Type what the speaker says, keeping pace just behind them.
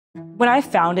When I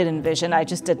founded nVision, I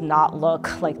just did not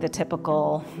look like the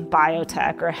typical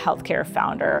biotech or healthcare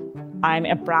founder. I'm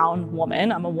a brown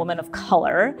woman, I'm a woman of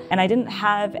color, and I didn't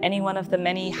have any one of the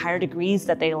many higher degrees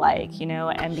that they like,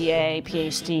 MBA,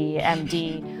 PhD,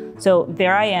 MD. So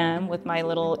there I am with my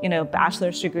little,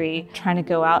 bachelor's degree trying to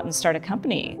go out and start a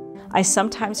company. I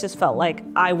sometimes just felt like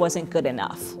I wasn't good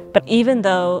enough. But even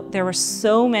though there were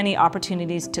so many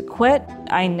opportunities to quit,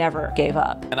 I never gave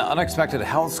up. An unexpected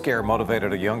health scare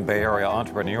motivated a young Bay Area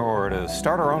entrepreneur to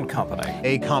start her own company.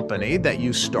 A company that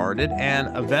you started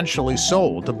and eventually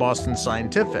sold to Boston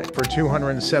Scientific for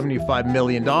 $275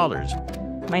 million.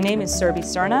 My name is Surbhi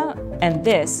Sarna, and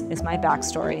this is my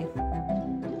backstory.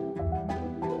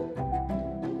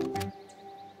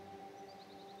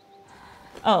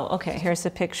 Oh, okay, here's a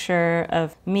picture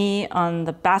of me on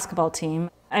the basketball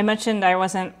team. I mentioned I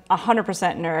wasn't 100%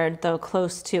 nerd, though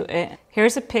close to it.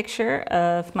 Here's a picture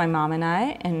of my mom and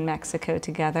I in Mexico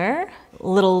together.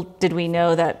 Little did we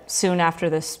know that soon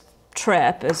after this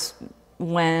trip is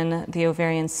when the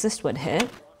ovarian cyst would hit.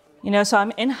 So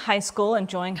I'm in high school,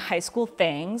 enjoying high school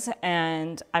things,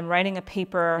 and I'm writing a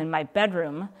paper in my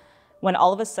bedroom when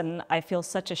all of a sudden I feel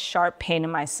such a sharp pain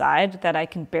in my side that I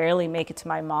can barely make it to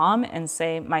my mom and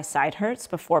say my side hurts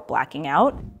before blacking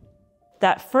out.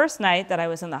 That first night that I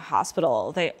was in the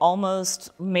hospital, they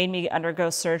almost made me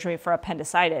undergo surgery for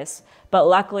appendicitis, but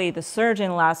luckily the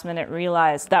surgeon last minute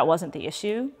realized that wasn't the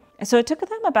issue. And so it took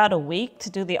them about a week to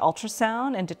do the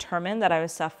ultrasound and determine that I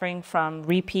was suffering from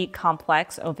repeat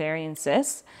complex ovarian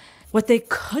cysts. What they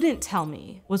couldn't tell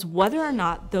me was whether or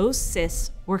not those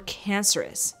cysts were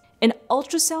cancerous. An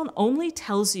ultrasound only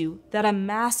tells you that a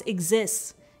mass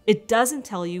exists. It doesn't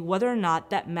tell you whether or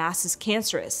not that mass is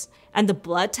cancerous. And the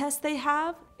blood test they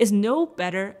have is no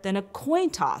better than a coin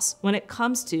toss when it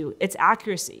comes to its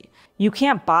accuracy. You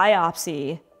can't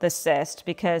biopsy the cyst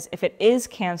because if it is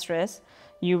cancerous,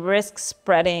 you risk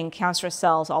spreading cancerous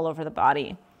cells all over the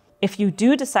body. If you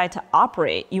do decide to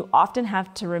operate, you often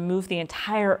have to remove the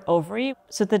entire ovary.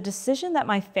 So the decision that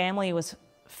my family was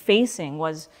facing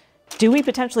was, do we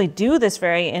potentially do this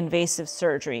very invasive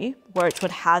surgery, which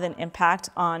would have an impact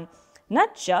on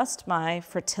not just my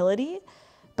fertility,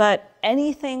 but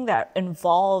anything that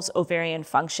involves ovarian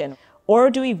function? Or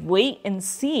do we wait and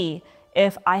see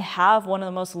if I have one of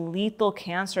the most lethal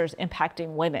cancers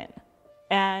impacting women?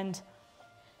 And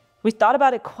we thought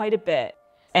about it quite a bit.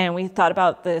 And we thought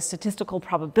about the statistical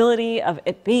probability of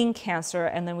it being cancer,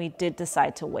 and then we did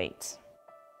decide to wait.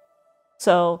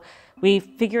 So we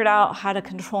figured out how to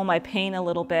control my pain a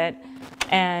little bit,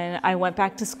 and I went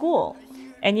back to school.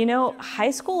 And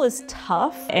high school is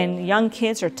tough, and young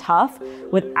kids are tough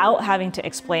without having to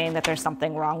explain that there's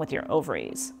something wrong with your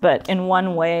ovaries. But in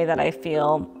one way that I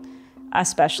feel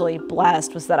especially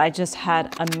blessed was that I just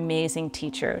had amazing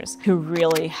teachers who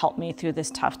really helped me through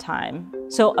this tough time.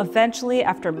 So eventually,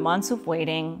 after months of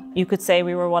waiting, you could say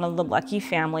we were one of the lucky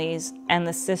families, and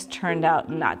the cyst turned out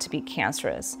not to be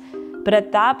cancerous. But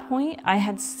at that point, I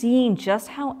had seen just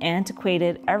how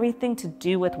antiquated everything to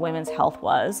do with women's health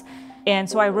was. And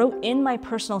so I wrote in my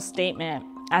personal statement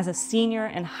as a senior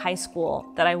in high school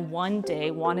that I one day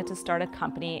wanted to start a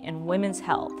company in women's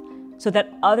health so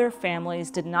that other families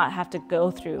did not have to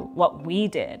go through what we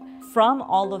did. From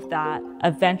all of that,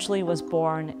 eventually was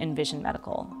born nVision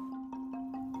Medical.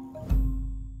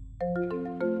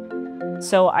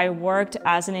 So I worked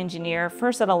as an engineer,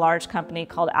 first at a large company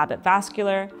called Abbott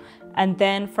Vascular, and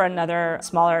then for another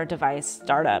smaller device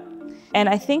startup. And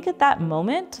I think at that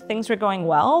moment, things were going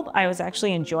well. I was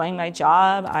actually enjoying my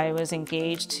job. I was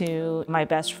engaged to my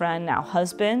best friend, now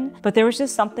husband, but there was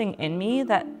just something in me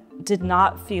that did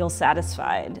not feel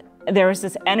satisfied. There was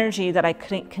this energy that I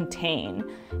couldn't contain.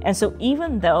 And so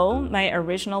even though my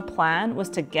original plan was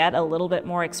to get a little bit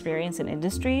more experience in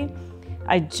industry,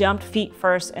 I jumped feet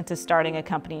first into starting a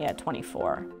company at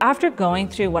 24. After going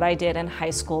through what I did in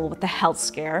high school with the health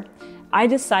scare, I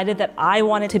decided that I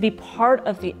wanted to be part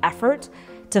of the effort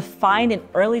to find an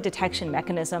early detection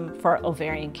mechanism for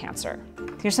ovarian cancer.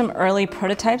 Here's some early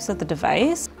prototypes of the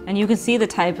device, and you can see the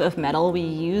type of metal we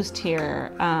used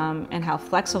here and how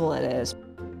flexible it is.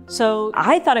 So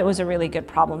I thought it was a really good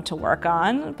problem to work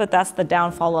on, but that's the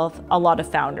downfall of a lot of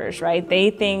founders, right? They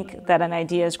think that an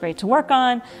idea is great to work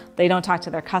on, they don't talk to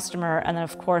their customer, and then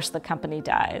of course the company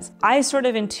dies. I sort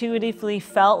of intuitively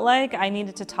felt like I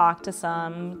needed to talk to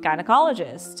some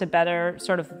gynecologists to better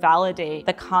sort of validate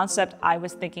the concept I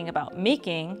was thinking about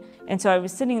making. And so I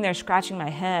was sitting there scratching my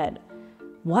head,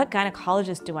 what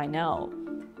gynecologist do I know?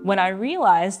 When I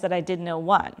realized that I did know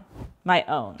one, my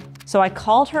own. So I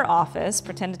called her office,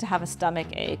 pretended to have a stomach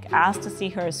ache, asked to see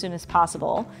her as soon as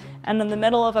possible, and in the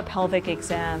middle of a pelvic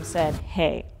exam said,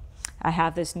 hey, I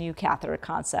have this new catheter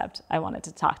concept I wanted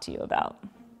to talk to you about.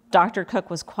 Dr. Cook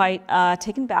was quite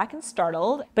taken back and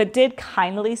startled, but did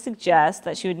kindly suggest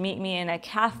that she would meet me in a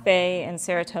cafe in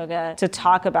Saratoga to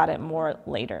talk about it more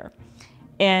later.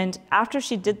 And after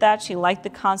she did that, she liked the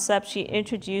concept. She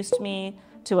introduced me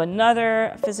to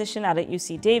another physician out at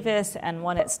UC Davis and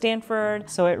one at Stanford,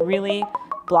 so it really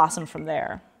blossomed from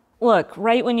there. Look,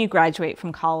 right when you graduate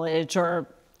from college or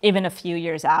even a few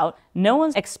years out, no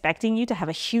one's expecting you to have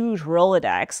a huge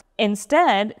Rolodex.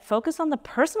 Instead, focus on the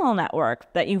personal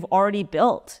network that you've already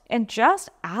built and just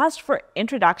ask for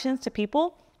introductions to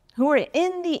people who are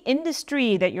in the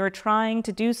industry that you're trying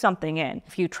to do something in.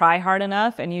 If you try hard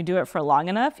enough and you do it for long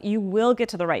enough, you will get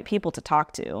to the right people to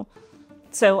talk to.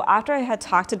 So after I had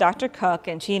talked to Dr. Cook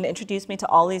and she had introduced me to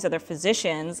all these other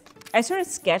physicians, I sort of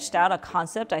sketched out a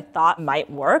concept I thought might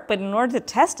work, but in order to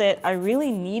test it, I really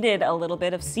needed a little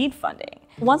bit of seed funding.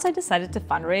 Once I decided to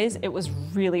fundraise, it was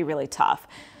really, really tough.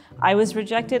 I was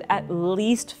rejected at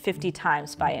least 50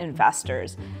 times by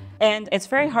investors. And it's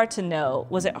very hard to know,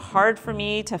 was it hard for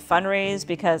me to fundraise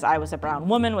because I was a brown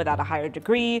woman without a higher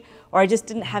degree, or I just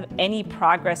didn't have any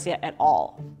progress yet at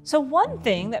all? So one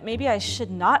thing that maybe I should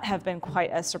not have been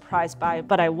quite as surprised by,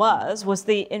 but I was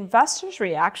the investors'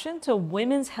 reaction to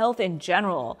women's health in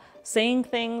general, saying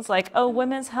things like, oh,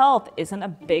 women's health isn't a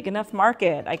big enough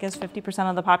market. I guess 50%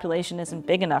 of the population isn't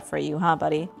big enough for you, huh,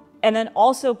 buddy? And then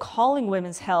also calling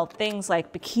women's health things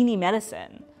like bikini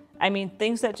medicine. I mean,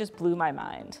 things that just blew my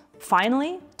mind.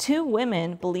 Finally, 2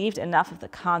 women believed enough of the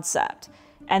concept,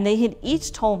 and they had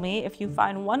each told me if you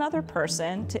find one other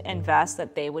person to invest,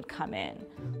 that they would come in.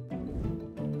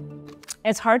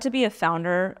 It's hard to be a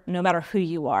founder no matter who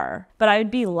you are, but I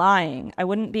would be lying. I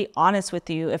wouldn't be honest with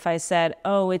you if I said,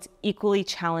 oh, it's equally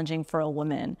challenging for a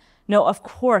woman. No, of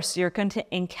course, you're going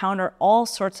to encounter all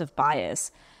sorts of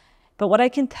bias. But what I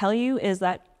can tell you is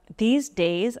that these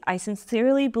days, I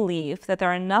sincerely believe that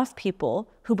there are enough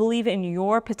people who believe in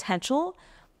your potential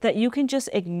that you can just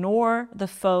ignore the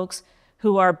folks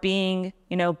who are being,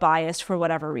 biased for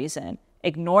whatever reason.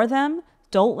 Ignore them,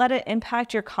 don't let it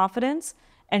impact your confidence,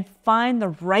 and find the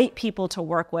right people to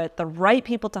work with, the right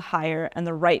people to hire, and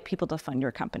the right people to fund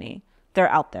your company. They're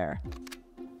out there.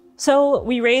 So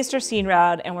we raised our seed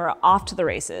round and we're off to the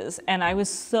races. And I was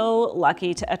so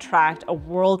lucky to attract a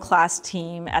world-class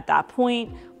team at that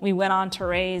point. We went on to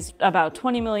raise about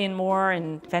 20 million more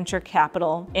in venture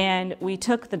capital. And we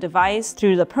took the device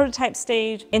through the prototype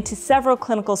stage into several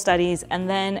clinical studies and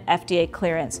then FDA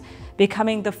clearance,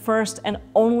 becoming the first and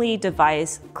only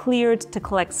device cleared to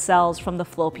collect cells from the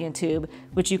fallopian tube,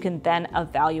 which you can then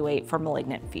evaluate for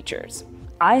malignant features.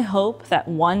 I hope that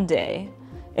one day,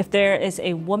 if there is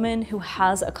a woman who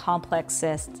has a complex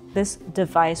cyst, this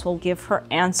device will give her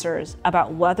answers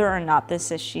about whether or not the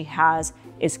cyst she has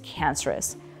is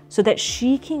cancerous, so that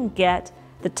she can get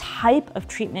the type of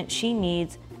treatment she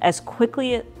needs as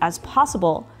quickly as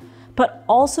possible, but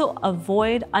also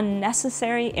avoid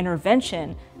unnecessary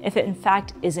intervention if it in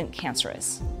fact isn't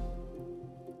cancerous.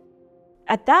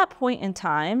 At that point in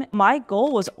time, my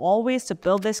goal was always to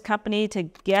build this company to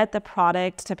get the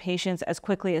product to patients as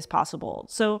quickly as possible.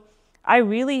 So I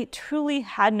really, truly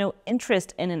had no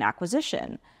interest in an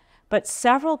acquisition. But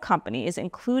several companies,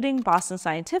 including Boston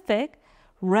Scientific,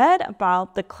 read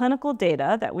about the clinical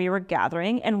data that we were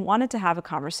gathering and wanted to have a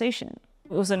conversation.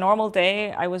 It was a normal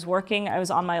day. I was working, I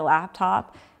was on my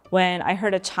laptop when I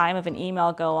heard a chime of an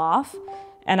email go off,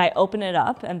 and I opened it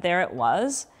up, and there it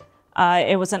was.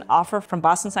 It was an offer from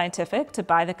Boston Scientific to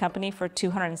buy the company for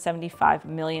 $275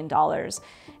 million.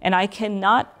 And I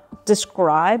cannot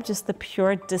describe just the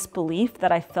pure disbelief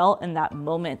that I felt in that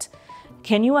moment.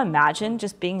 Can you imagine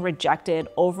just being rejected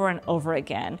over and over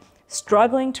again,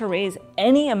 struggling to raise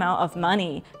any amount of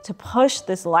money to push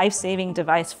this life-saving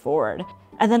device forward,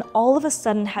 and then all of a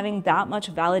sudden having that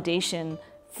much validation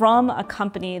from a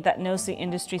company that knows the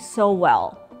industry so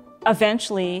well?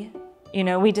 Eventually,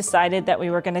 we decided that we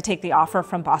were going to take the offer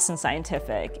from Boston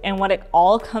Scientific. And what it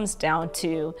all comes down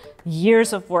to,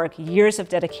 years of work, years of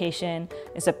dedication,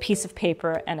 is a piece of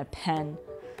paper and a pen.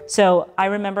 So I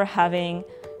remember having,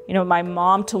 my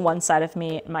mom to one side of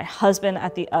me, and my husband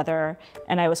at the other,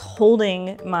 and I was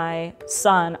holding my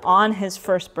son on his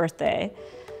first birthday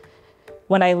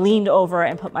when I leaned over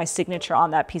and put my signature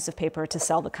on that piece of paper to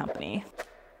sell the company.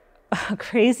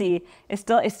 Crazy. It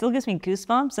still gives me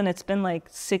goosebumps, and it's been like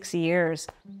 6 years.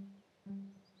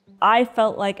 I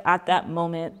felt like at that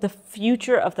moment, the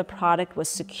future of the product was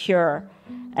secure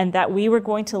and that we were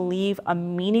going to leave a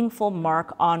meaningful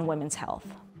mark on women's health.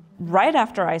 Right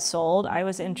after I sold, I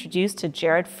was introduced to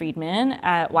Jared Friedman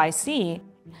at YC,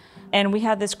 and we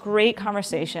had this great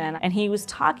conversation, and he was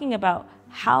talking about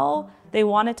how they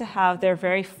wanted to have their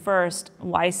very first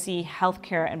YC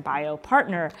healthcare and bio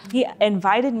partner. He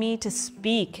invited me to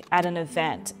speak at an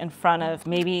event in front of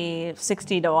maybe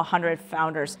 60 to 100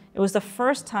 founders. It was the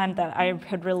first time that I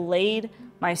had relayed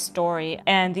my story,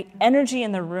 and the energy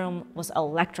in the room was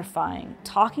electrifying.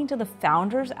 Talking to the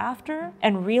founders after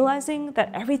and realizing that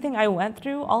everything I went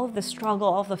through, all of the struggle,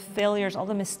 all of the failures, all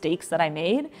the mistakes that I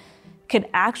made, could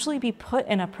actually be put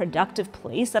in a productive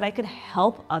place that I could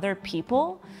help other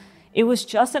people. It was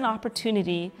just an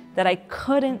opportunity that I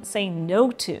couldn't say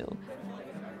no to.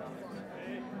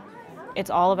 It's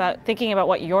all about thinking about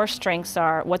what your strengths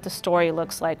are, what the story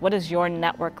looks like, what does your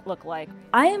network look like.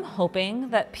 I am hoping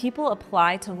that people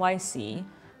apply to YC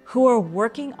who are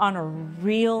working on a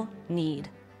real need.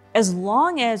 As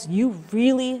long as you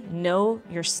really know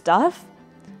your stuff,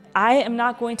 I am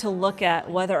not going to look at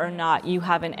whether or not you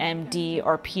have an MD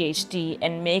or PhD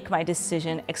and make my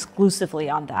decision exclusively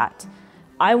on that.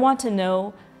 I want to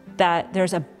know that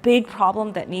there's a big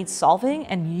problem that needs solving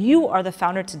and you are the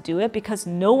founder to do it because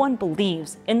no one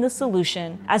believes in the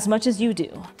solution as much as you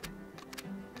do.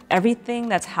 Everything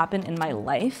that's happened in my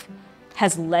life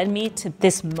has led me to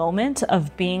this moment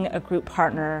of being a group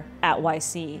partner at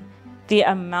YC. The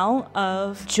amount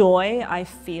of joy I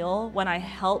feel when I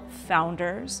help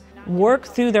founders work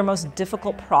through their most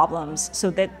difficult problems so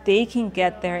that they can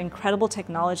get their incredible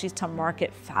technologies to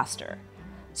market faster.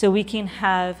 So we can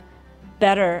have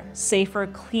better, safer,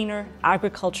 cleaner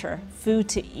agriculture, food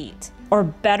to eat, or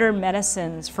better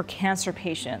medicines for cancer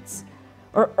patients,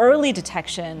 or early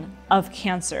detection of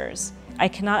cancers. I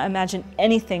cannot imagine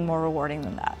anything more rewarding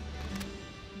than that.